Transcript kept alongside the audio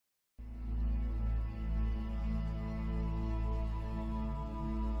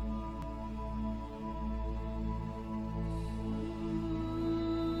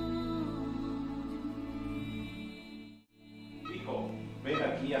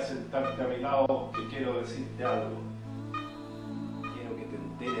a sentarte a mi lado que quiero decirte algo. Quiero que te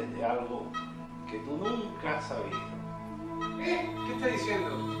enteres de algo que tú nunca has sabido. ¿Qué estás diciendo?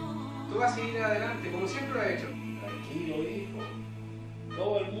 Tú vas a seguir adelante, como siempre lo has hecho. Tranquilo, hijo.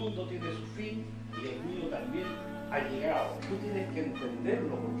 Todo el mundo tiene su fin y el mío también ha llegado. Tú tienes que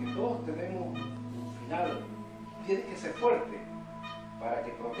entenderlo porque todos tenemos un final. Tienes que ser fuerte para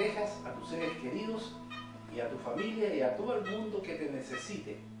que protejas a tus seres queridos y a tu familia y a todo el mundo que te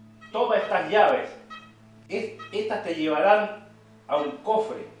necesite. Toma estas llaves. Estas te llevarán a un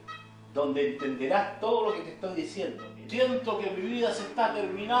cofre donde entenderás todo lo que te estoy diciendo. Siento que mi vida se está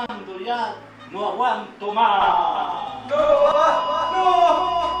terminando ya. No aguanto más.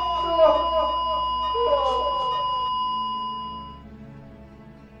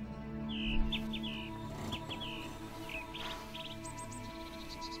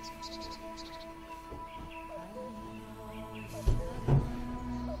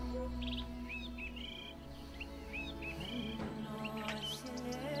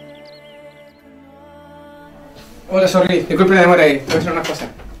 Hola, sorry, disculpen la demora ahí, voy a hacer unas cosas.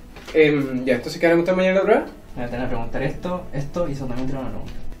 Ya, entonces, ¿qué van a preguntar mañana en la prueba? Me van a preguntar esto y eso también te lo van a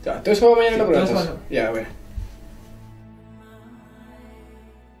preguntar. Ya, todo eso va mañana en la prueba. todo eso Entonces. Ya, bueno.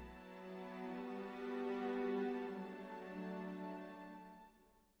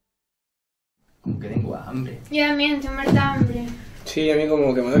 Como que tengo hambre. Yo también tengo harta hambre. Sí, a mí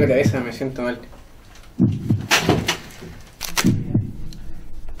como que me duele la cabeza, me siento mal.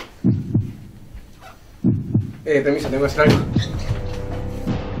 Permiso, tengo que hacer algo.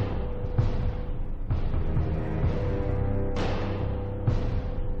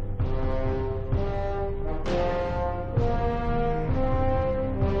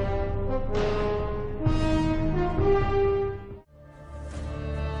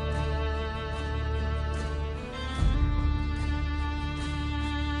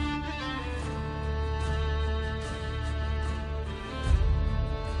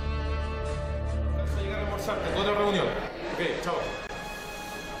 Tengo otra reunión. Ok, chao.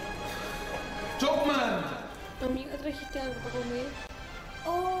 ¡Chocman! Amiga, ¿trajiste algo para comer?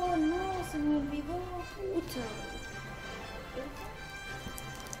 Oh, no, se me olvidó. Pucha.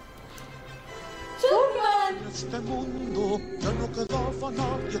 ¡Chocman! En este mundo ya no quedaba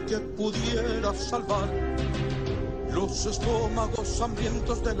nadie que pudiera salvar los estómagos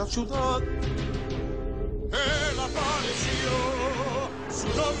hambrientos de la ciudad. Él apareció, su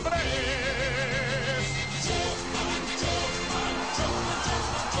nombre es